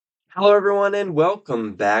Hello, everyone, and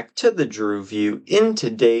welcome back to the Drew View. In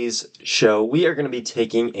today's show, we are going to be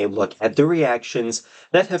taking a look at the reactions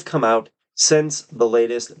that have come out since the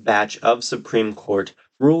latest batch of Supreme Court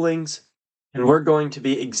rulings, and we're going to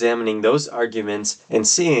be examining those arguments and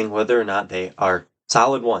seeing whether or not they are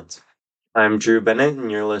solid ones. I'm Drew Bennett, and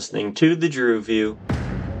you're listening to the Drew View.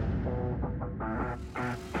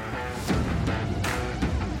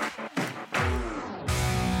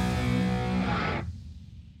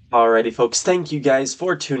 Alrighty, folks, thank you guys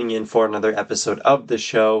for tuning in for another episode of the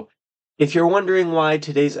show. If you're wondering why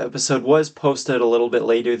today's episode was posted a little bit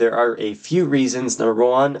later, there are a few reasons. Number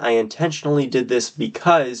one, I intentionally did this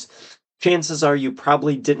because chances are you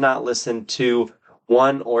probably did not listen to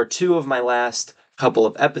one or two of my last couple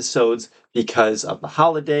of episodes because of the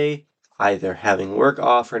holiday, either having work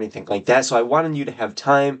off or anything like that. So I wanted you to have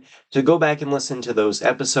time to go back and listen to those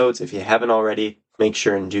episodes. If you haven't already, make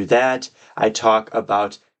sure and do that. I talk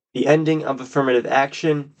about the ending of affirmative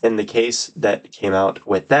action and the case that came out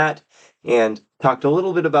with that, and talked a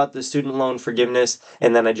little bit about the student loan forgiveness,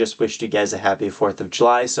 and then I just wished you guys a happy 4th of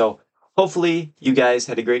July. So hopefully you guys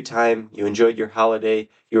had a great time, you enjoyed your holiday,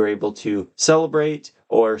 you were able to celebrate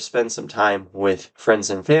or spend some time with friends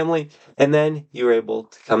and family, and then you were able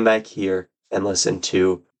to come back here and listen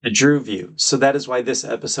to the Drew View. So that is why this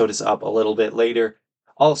episode is up a little bit later.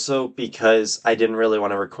 Also, because I didn't really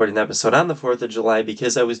want to record an episode on the 4th of July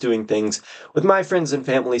because I was doing things with my friends and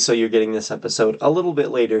family, so you're getting this episode a little bit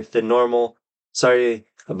later than normal. Sorry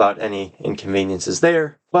about any inconveniences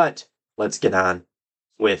there, but let's get on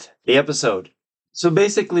with the episode. So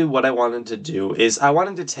basically what I wanted to do is I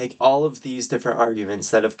wanted to take all of these different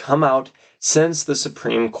arguments that have come out since the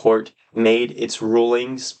Supreme Court made its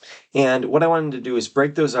rulings, and what I wanted to do is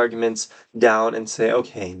break those arguments down and say,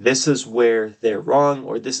 okay, this is where they're wrong,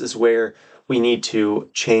 or this is where we need to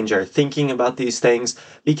change our thinking about these things,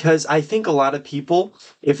 because I think a lot of people,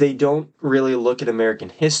 if they don't really look at American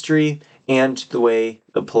history and the way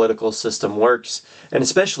the political system works, and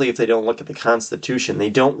especially if they don't look at the Constitution, they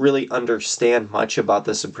don't really understand much about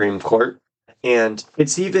the Supreme Court. And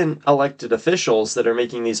it's even elected officials that are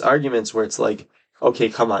making these arguments where it's like, okay,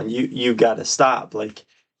 come on, you gotta stop. Like,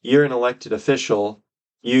 you're an elected official,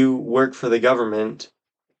 you work for the government,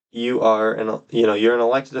 you're an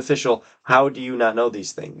elected official. How do you not know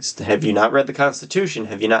these things? Have you not read the Constitution?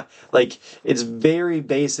 Have you not, like, it's very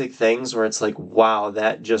basic things where it's like, wow,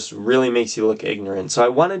 that just really makes you look ignorant. So I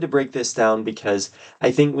wanted to break this down because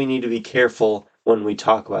I think we need to be careful when we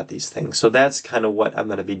talk about these things. So that's kind of what I'm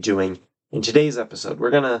going to be doing in today's episode.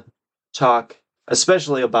 We're going to talk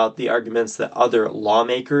especially about the arguments that other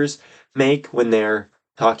lawmakers make when they're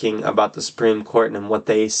talking about the Supreme Court and what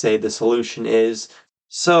they say the solution is.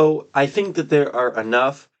 So I think that there are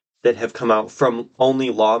enough that have come out from only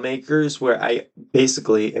lawmakers where I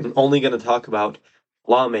basically am only going to talk about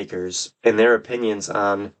lawmakers and their opinions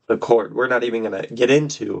on the court. We're not even going to get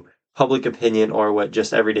into public opinion or what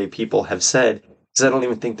just everyday people have said, because I don't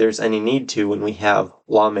even think there's any need to when we have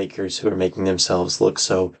lawmakers who are making themselves look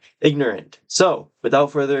so ignorant. So,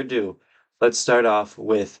 without further ado, let's start off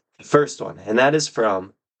with the first one, and that is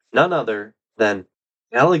from none other than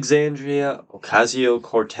Alexandria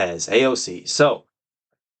Ocasio-Cortez, AOC. So,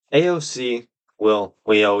 AOC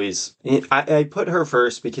I put her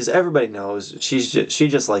first because everybody knows she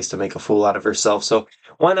just likes to make a fool out of herself. So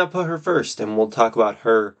why not put her first, and we'll talk about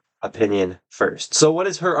her opinion first. So what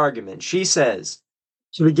is her argument? She says,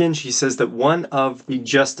 to begin, she says that one of the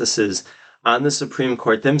justices on the Supreme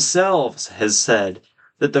Court themselves has said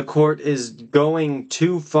that the court is going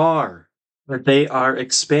too far, that they are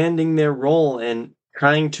expanding their role and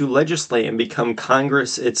trying to legislate and become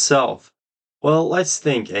Congress itself. Well, let's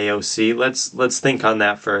think, AOC. Let's think on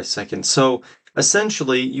that for a second. So,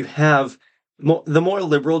 essentially, you have the more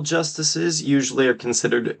liberal justices usually are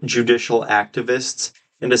considered judicial activists,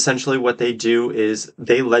 and essentially what they do is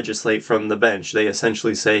they legislate from the bench. They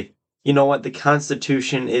essentially say, you know what, the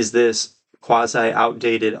Constitution is this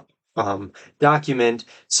quasi-outdated document,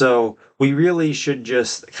 so we really should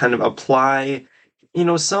just kind of apply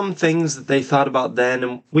some things that they thought about then,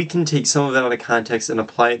 and we can take some of it out of context and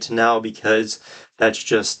apply it to now because that's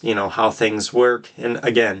just, how things work. And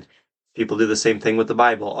again, people do the same thing with the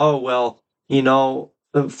Bible. Oh, well,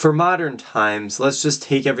 for modern times, let's just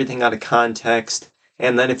take everything out of context.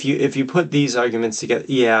 And then if you put these arguments together,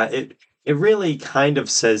 yeah, it really kind of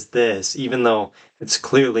says this, even though it's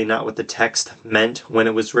clearly not what the text meant when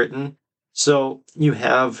it was written. So you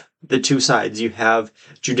have the two sides. You have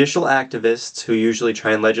judicial activists who usually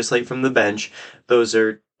try and legislate from the bench. Those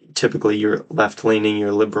are typically your left-leaning,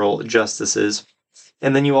 your liberal justices.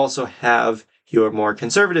 And then you also have your more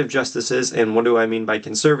conservative justices. And what do I mean by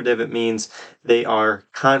conservative? It means they are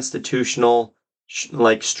constitutional,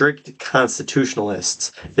 like strict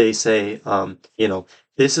constitutionalists. They say,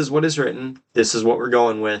 this is what is written. This is what we're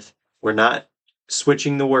going with. We're not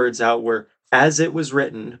switching the words out. We're, as it was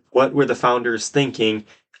written, what were the founders thinking?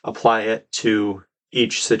 Apply it to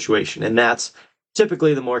each situation. And that's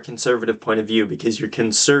typically the more conservative point of view, because you're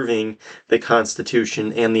conserving the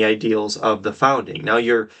Constitution and the ideals of the founding. Now,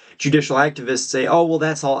 your judicial activists say, oh, well,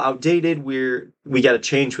 that's all outdated. We got to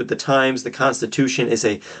change with the times. The Constitution is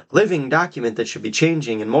a living document that should be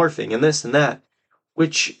changing and morphing and this and that,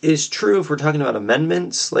 which is true if we're talking about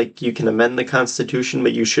amendments. Like, you can amend the Constitution,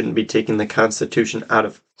 but you shouldn't be taking the Constitution out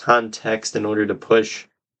of context in order to push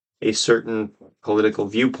a certain political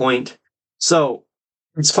viewpoint. So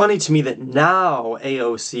it's funny to me that now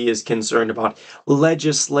AOC is concerned about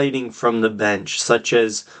legislating from the bench, such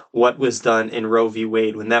as what was done in Roe v.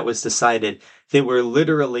 Wade when that was decided. They were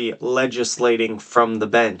literally legislating from the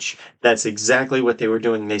bench. That's exactly what they were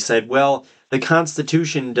doing. They said, well, the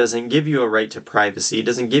Constitution doesn't give you a right to privacy. It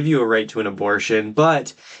doesn't give you a right to an abortion.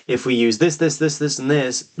 But if we use this, and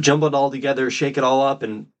this, jumble it all together, shake it all up,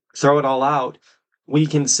 and throw it all out, we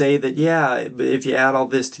can say that, yeah, if you add all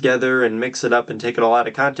this together and mix it up and take it all out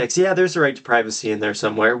of context, yeah, there's a right to privacy in there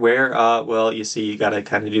somewhere where, well, you see, you got to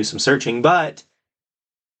kind of do some searching, but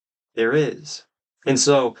there is. And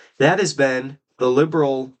so that has been the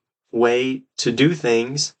liberal way to do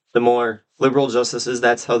things. The more liberal justices,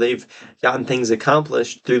 that's how they've gotten things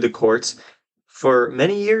accomplished through the courts for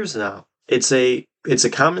many years now. It's a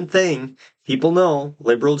common thing. People know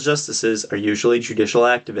liberal justices are usually judicial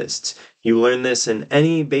activists. You learn this in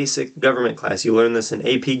any basic government class. You learn this in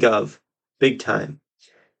AP Gov, big time.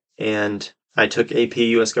 And I took AP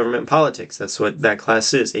US Government Politics. That's what that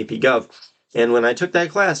class is, AP Gov. And when I took that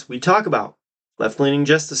class, we talk about left-leaning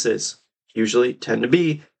justices. Usually tend to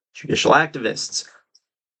be judicial activists.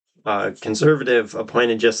 Conservative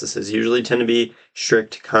appointed justices usually tend to be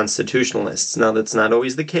strict constitutionalists. Now, that's not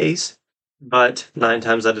always the case, but 9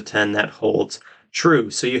 times out of 10, that holds true.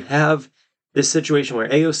 So you have this situation where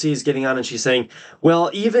AOC is getting on and she's saying, well,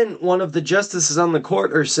 even one of the justices on the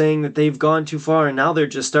court are saying that they've gone too far and now they're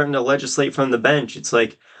just starting to legislate from the bench. It's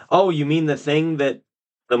like, oh, you mean the thing that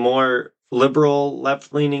the more liberal,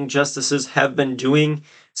 left-leaning justices have been doing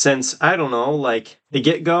since, I don't know, like the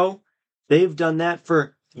get-go? They've done that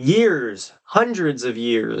for years, hundreds of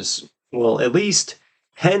years. Well, at least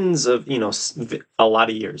tens of, a lot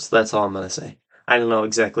of years. That's all I'm going to say. I don't know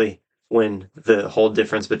exactly when the whole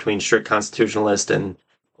difference between strict constitutionalist and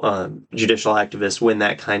judicial activist, when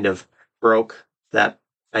that kind of broke. That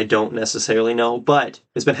I don't necessarily know, but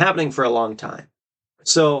it's been happening for a long time.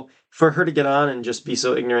 So for her to get on and just be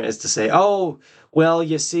so ignorant as to say, oh, well,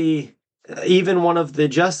 you see, even one of the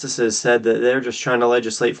justices said that they're just trying to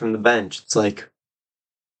legislate from the bench. It's like,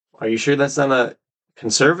 are you sure that's not a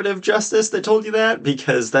conservative justice that told you that?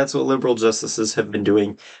 Because that's what liberal justices have been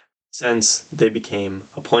doing since they became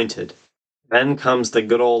appointed. Then comes the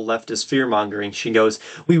good old leftist fear-mongering. She goes,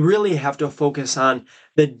 we really have to focus on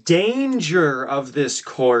the danger of this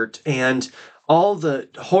court and all the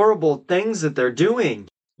horrible things that they're doing.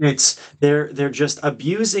 They're just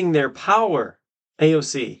abusing their power.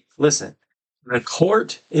 AOC, listen, the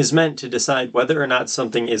court is meant to decide whether or not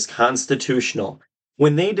something is constitutional.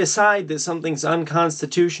 When they decide that something's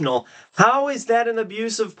unconstitutional, how is that an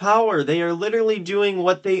abuse of power? They are literally doing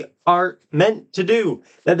what they are meant to do.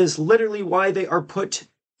 That is literally why they are put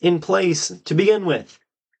in place to begin with.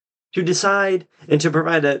 To decide and to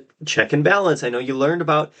provide a check and balance. I know you learned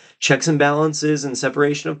about checks and balances and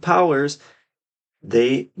separation of powers.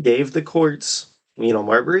 They gave the courts,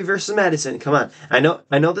 Marbury versus Madison. Come on. I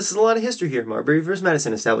know this is a lot of history here. Marbury versus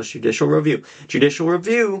Madison established judicial review. Judicial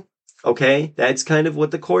review, okay, that's kind of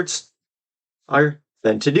what the courts are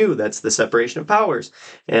meant to do. That's the separation of powers.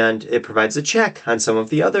 And it provides a check on some of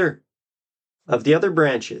the other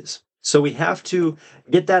branches. So we have to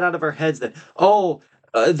get that out of our heads that,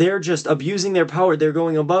 they're just abusing their power. They're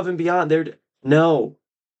going above and beyond. No.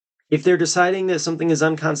 If they're deciding that something is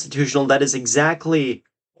unconstitutional, that is exactly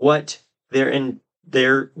what they're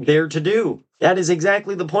there to do. That is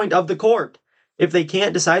exactly the point of the court. If they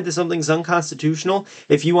can't decide that something's unconstitutional,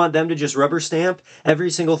 if you want them to just rubber stamp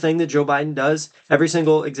every single thing that Joe Biden does, every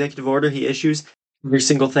single executive order he issues, every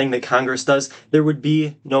single thing that Congress does, there would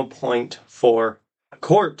be no point for a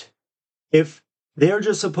court. If they're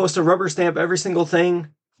just supposed to rubber stamp every single thing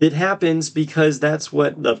that happens because that's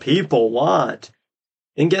what the people want.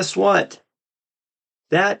 And guess what?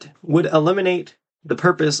 That would eliminate the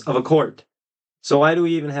purpose of a court. So why do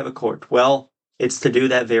we even have a court? Well, it's to do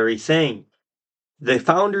that very thing. The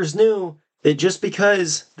founders knew that just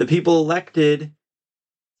because the people elected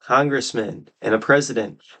congressmen and a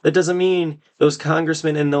president, that doesn't mean those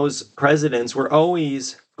congressmen and those presidents were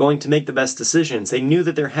always going to make the best decisions. They knew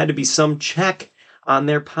that there had to be some check on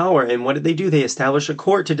their power. And what did they do? They established a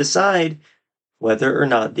court to decide whether or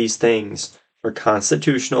not these things were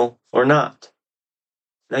constitutional or not.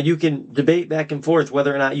 Now, you can debate back and forth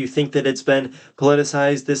whether or not you think that it's been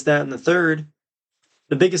politicized, this, that, and the third.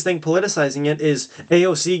 The biggest thing politicizing it is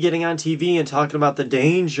AOC getting on TV and talking about the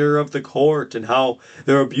danger of the court and how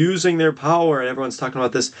they're abusing their power. And everyone's talking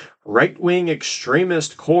about this right-wing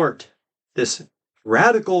extremist court, this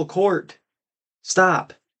radical court.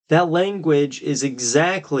 Stop. That language is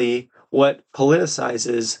exactly what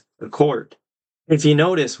politicizes the court. If you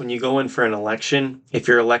notice, when you go in for an election, if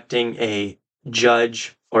you're electing a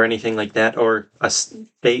judge or anything like that, or a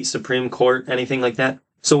state Supreme Court, anything like that.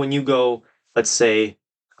 So when you go, let's say,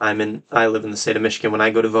 I live in the state of Michigan. When I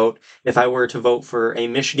go to vote, if I were to vote for a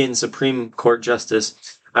Michigan Supreme Court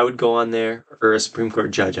justice, I would go on there, or a Supreme Court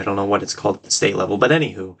judge. I don't know what it's called at the state level, but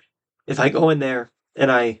anywho, if I go in there and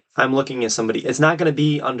I'm looking at somebody, it's not going to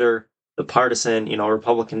be under the partisan,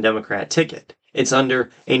 Republican Democrat ticket. It's under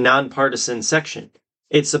a nonpartisan section.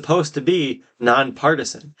 It's supposed to be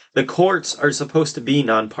nonpartisan. The courts are supposed to be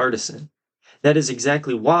nonpartisan. That is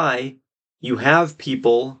exactly why you have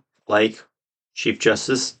people like Chief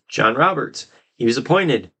Justice John Roberts. He was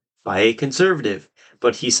appointed by a conservative,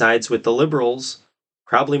 but he sides with the liberals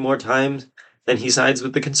probably more times than he sides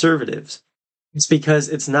with the conservatives. It's because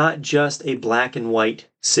it's not just a black and white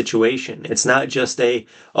situation. It's not just a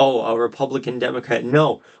Republican, Democrat.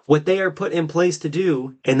 No, what they are put in place to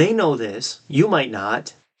do, and they know this, you might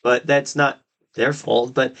not, but that's not their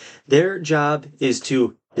fault, but their job is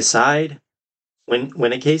to decide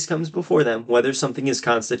when a case comes before them, whether something is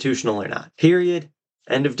constitutional or not. Period.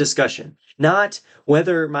 End of discussion. Not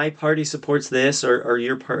whether my party supports this or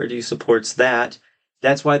your party supports that.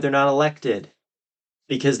 That's why they're not elected.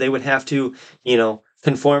 Because they would have to,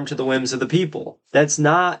 conform to the whims of the people. That's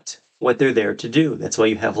not what they're there to do. That's why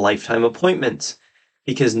you have lifetime appointments.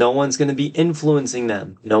 Because no one's going to be influencing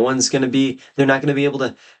them. They're not going to be able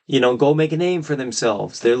to, go make a name for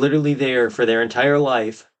themselves. They're literally there for their entire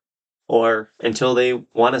life, or until they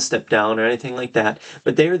want to step down or anything like that.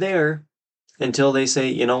 But they're there until they say,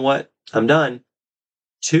 you know what, I'm done,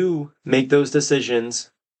 to make those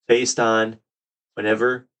decisions based on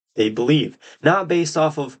whatever they believe, not based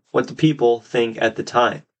off of what the people think at the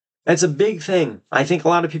time. That's a big thing. I think a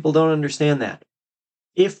lot of people don't understand that.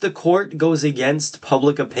 If the court goes against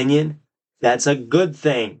public opinion, that's a good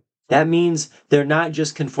thing. That means they're not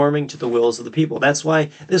just conforming to the wills of the people. That's why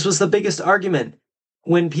this was the biggest argument.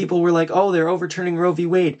 When people were like, they're overturning Roe v.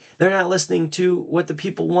 Wade, they're not listening to what the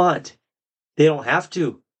people want. They don't have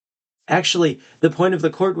to. Actually, the point of the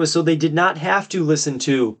court was so they did not have to listen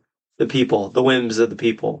to the people, the whims of the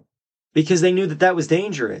people, because they knew that that was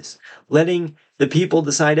dangerous. Letting the people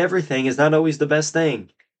decide everything is not always the best thing.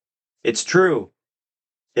 It's true.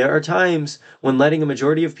 There are times when letting a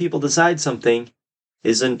majority of people decide something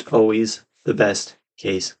isn't always the best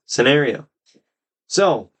case scenario.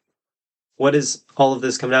 So, what does all of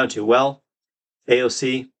this come down to? Well,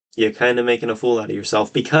 AOC, you're kind of making a fool out of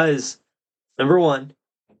yourself because, number one,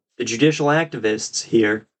 the judicial activists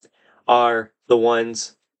here are the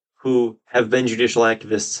ones who have been judicial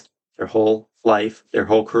activists their whole life, their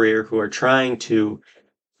whole career, who are trying to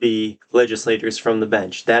be legislators from the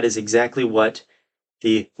bench. That is exactly what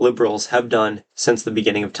the liberals have done since the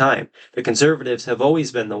beginning of time. The conservatives have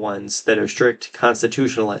always been the ones that are strict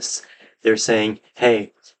constitutionalists. They're saying,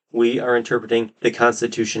 hey, we are interpreting the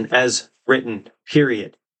Constitution as written,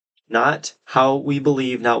 period. Not how we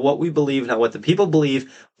believe, not what we believe, not what the people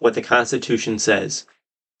believe, what the Constitution says.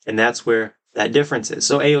 And that's where that difference is.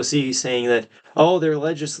 So AOC is saying that,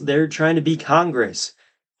 they're trying to be Congress.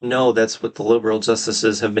 No, that's what the liberal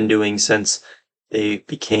justices have been doing since they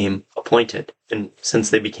became appointed and since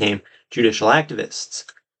they became judicial activists.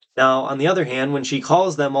 Now, on the other hand, when she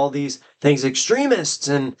calls them all these things extremists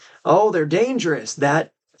and, they're dangerous,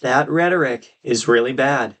 that rhetoric is really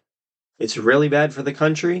bad. It's really bad for the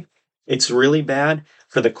country. It's really bad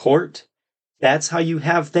for the court. That's how you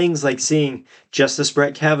have things like seeing Justice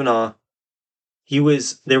Brett Kavanaugh.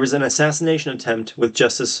 There was an assassination attempt with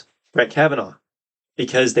Justice Brett Kavanaugh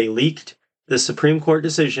because they leaked the Supreme Court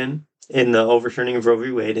decision in the overturning of Roe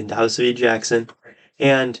v. Wade and Dobbs v. Jackson.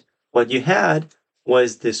 And what you had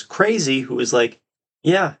was this crazy who was like,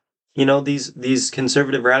 yeah, these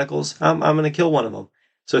conservative radicals, I'm going to kill one of them.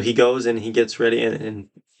 So he goes and he gets ready and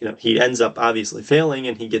he ends up obviously failing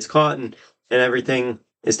and he gets caught and everything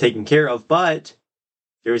is taken care of. But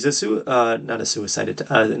there was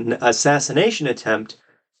an assassination attempt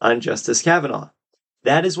on Justice Kavanaugh.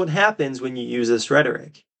 That is what happens when you use this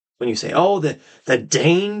rhetoric. When you say, oh, the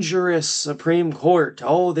dangerous Supreme Court,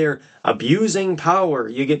 oh, they're abusing power,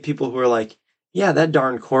 you get people who are like, yeah, that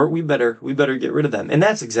darn court, we better get rid of them. And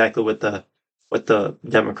that's exactly what the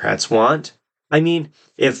Democrats want. I mean,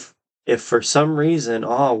 if for some reason,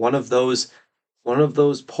 one of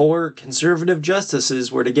those poor conservative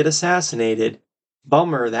justices were to get assassinated,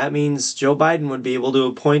 bummer, that means Joe Biden would be able to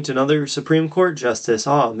appoint another Supreme Court justice.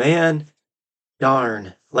 Oh man,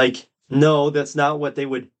 darn. Like, no, that's not what they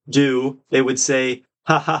would do. They would say,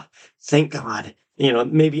 haha, thank God.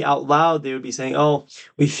 Maybe out loud they would be saying, oh,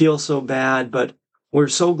 we feel so bad, but we're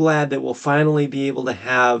so glad that we'll finally be able to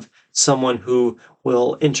have someone who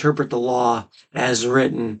will interpret the law as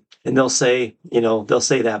written. And they'll say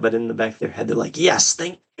that, but in the back of their head, they're like, yes,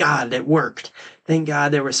 thank God it worked. Thank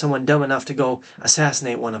God there was someone dumb enough to go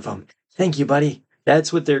assassinate one of them. Thank you, buddy.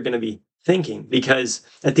 That's what they're going to be thinking, because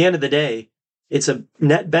at the end of the day, it's a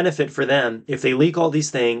net benefit for them if they leak all these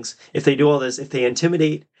things, if they do all this, if they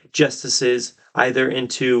intimidate justices either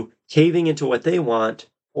into caving into what they want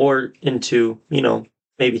or into,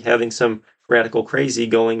 maybe having some radical crazy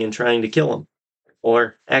going and trying to kill them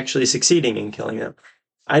or actually succeeding in killing them.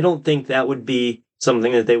 I don't think that would be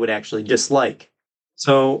something that they would actually dislike.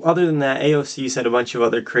 So other than that, AOC said a bunch of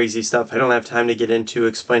other crazy stuff. I don't have time to get into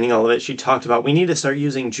explaining all of it. She talked about we need to start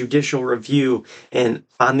using judicial review and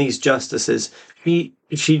on these justices. She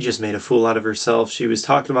just made a fool out of herself. She was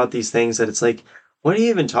talking about these things that it's like, what are you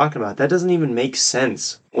even talking about? That doesn't even make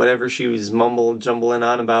sense. Whatever she was jumbling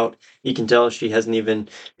on about, you can tell she hasn't even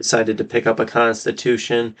decided to pick up a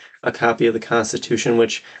copy of the Constitution,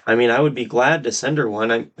 which, I mean, I would be glad to send her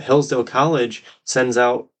one. Hillsdale College sends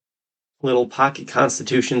out little pocket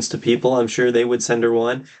constitutions to people. I'm sure they would send her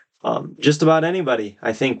one. Just about anybody,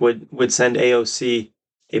 I think, would send AOC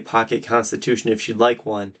a pocket constitution if she'd like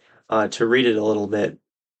one, to read it a little bit.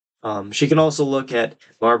 She can also look at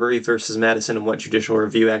Marbury versus Madison and what judicial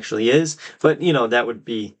review actually is, but, that would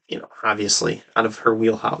be, obviously out of her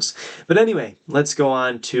wheelhouse. But anyway, let's go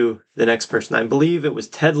on to the next person. I believe it was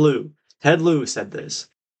Ted Lieu. Ted Lieu said this.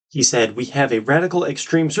 He said, we have a radical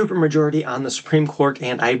extreme supermajority on the Supreme Court,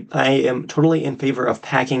 and I am totally in favor of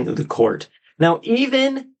packing the court. Now,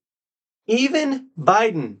 even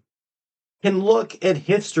Biden can look at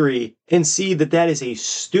history and see that is a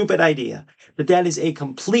stupid idea, that is a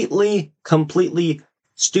completely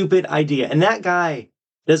stupid idea. And that guy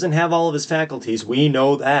doesn't have all of his faculties. We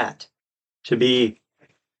know that, to be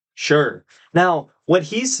sure. Now, what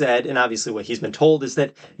he said, and obviously what he's been told, is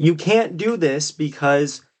that you can't do this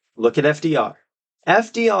because look at FDR.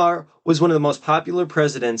 FDR was one of the most popular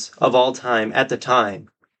presidents of all time at the time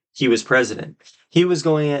he was president. He was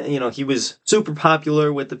he was super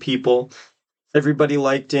popular with the people. Everybody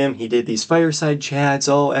liked him. He did these fireside chats.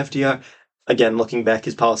 Oh, FDR. Again, looking back,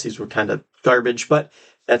 his policies were kind of garbage, but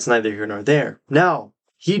that's neither here nor there. Now,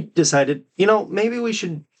 he decided, maybe we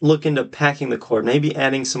should look into packing the court, maybe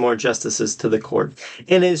adding some more justices to the court.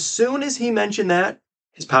 And as soon as he mentioned that,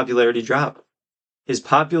 his popularity dropped.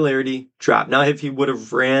 Now, if he would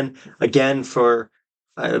have ran again for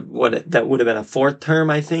that would have been a fourth term,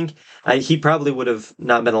 I think, he probably would have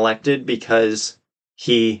not been elected because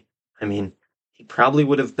he probably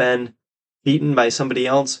would have been beaten by somebody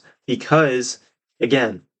else because,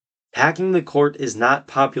 again, packing the court is not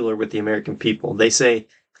popular with the American people. They say,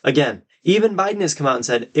 again, even Biden has come out and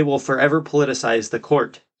said it will forever politicize the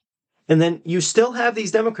court. And then you still have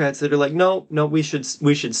these Democrats that are like, no, we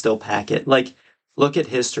should still pack it. Like, look at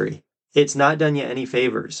history. It's not done you any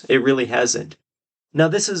favors. It really hasn't. Now,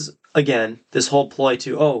 this is, again, this whole ploy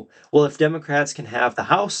to, if Democrats can have the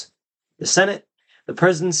House, the Senate, the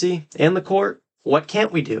presidency, and the court, what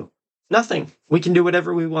can't we do? Nothing. We can do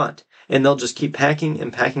whatever we want. And they'll just keep packing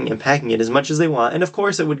and packing and packing it as much as they want. And of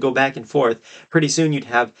course, it would go back and forth. Pretty soon, you'd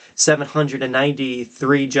have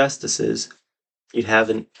 793 justices. You'd have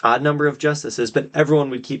an odd number of justices, but everyone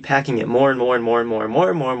would keep packing it more and more and more and more and more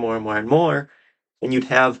and more and more and more and more. And you'd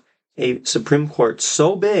have a Supreme Court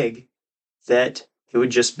so big that it would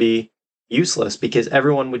just be useless because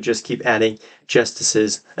everyone would just keep adding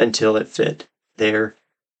justices until it fit their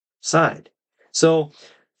side. So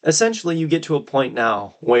essentially, you get to a point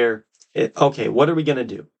now where, what are we going to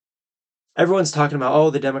do? Everyone's talking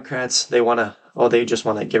about, the Democrats, they just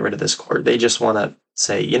want to get rid of this court. They just want to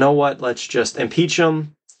say, you know what, let's just impeach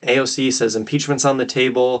them. AOC says impeachment's on the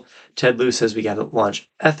table. Ted Lieu says we got to launch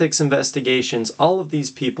ethics investigations. All of these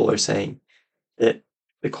people are saying that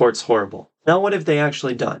the court's horrible. Now, what have they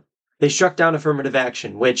actually done? They struck down affirmative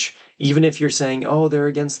action, which, even if you're saying, oh, they're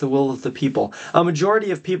against the will of the people, a majority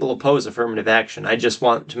of people oppose affirmative action. I just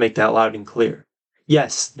want to make that loud and clear.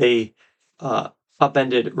 Yes, they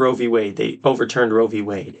upended Roe v. Wade. They overturned Roe v.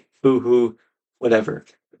 Wade. Boo-hoo, whatever.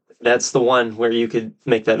 That's the one where you could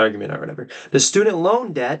make that argument or whatever. The student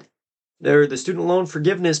loan debt, or the student loan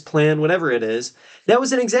forgiveness plan, whatever it is, that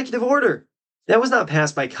was an executive order. That was not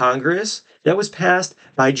passed by Congress. That was passed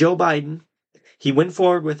by Joe Biden. He went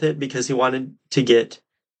forward with it because he wanted to get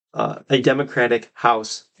a Democratic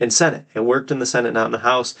House and Senate. It worked in the Senate, not in the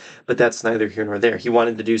House, but that's neither here nor there. He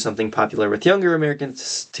wanted to do something popular with younger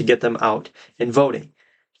Americans to get them out and voting.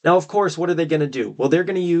 Now, of course, what are they going to do? Well, they're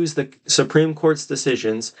going to use the Supreme Court's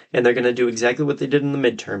decisions, and they're going to do exactly what they did in the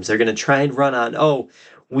midterms. They're going to try and run on,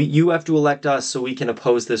 you have to elect us so we can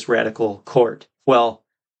oppose this radical court. Well,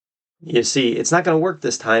 you see, it's not going to work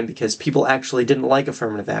this time because people actually didn't like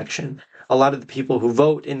affirmative action. A lot of the people who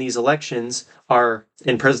vote in these elections are,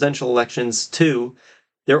 in presidential elections too,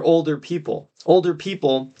 they're older people. Older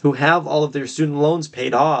people who have all of their student loans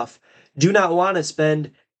paid off do not want to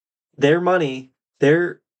spend their money,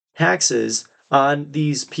 their taxes, on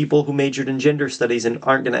these people who majored in gender studies and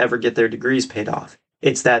aren't going to ever get their degrees paid off.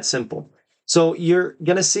 It's that simple. So you're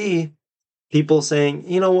going to see people saying,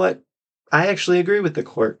 you know what? I actually agree with the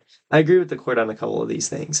court. I agree with the court on a couple of these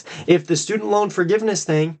things. If the student loan forgiveness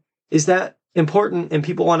thing is that important and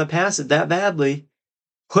people want to pass it that badly,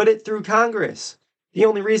 put it through Congress. The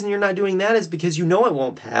only reason you're not doing that is because you know it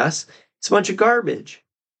won't pass. It's a bunch of garbage.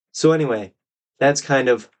 So anyway, that's kind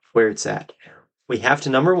of where it's at. We have to,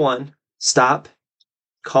 number one, stop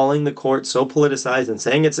calling the court so politicized and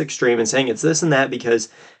saying it's extreme and saying it's this and that, because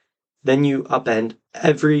then you upend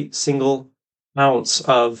every single ounce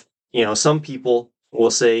of, some people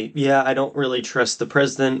will say, yeah, I don't really trust the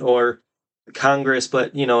president or Congress,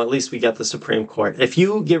 but, at least we got the Supreme Court. If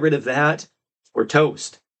you get rid of that, we're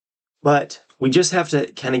toast. But we just have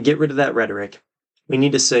to kind of get rid of that rhetoric. We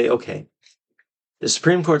need to say, okay, the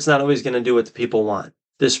Supreme Court's not always going to do what the people want.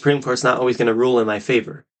 The Supreme Court's not always going to rule in my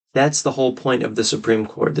favor. That's the whole point of the Supreme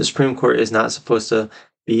Court. The Supreme Court is not supposed to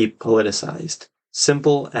be politicized.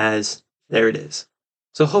 Simple as there it is.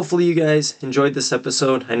 So hopefully you guys enjoyed this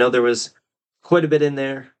episode. I know there was quite a bit in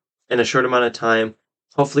there in a short amount of time.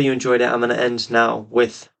 Hopefully you enjoyed it. I'm going to end now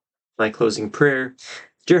with my closing prayer.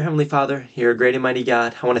 Dear Heavenly Father, you're a great and mighty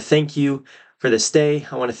God. I want to thank you for this day.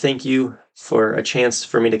 I want to thank you for a chance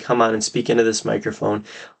for me to come on and speak into this microphone.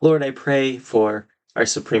 Lord, I pray for our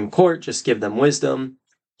Supreme Court. Just give them wisdom.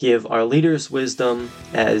 Give our leaders wisdom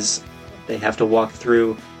as they have to walk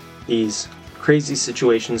through these crazy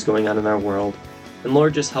situations going on in our world. And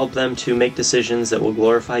Lord, just help them to make decisions that will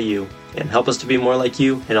glorify you and help us to be more like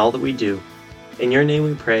you in all that we do. In your name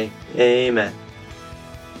we pray. Amen.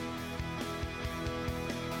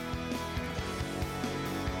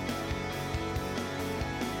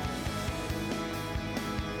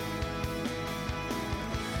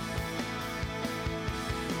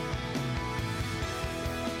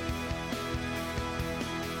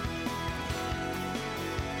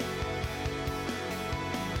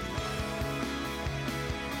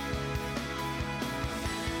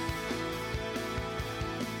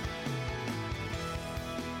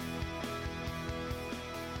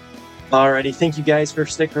 Alrighty, thank you guys for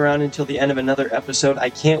sticking around until the end of another episode. I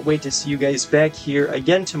can't wait to see you guys back here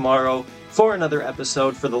again tomorrow for another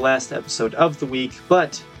episode, for the last episode of the week.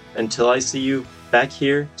 But until I see you back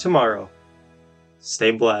here tomorrow,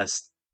 stay blessed.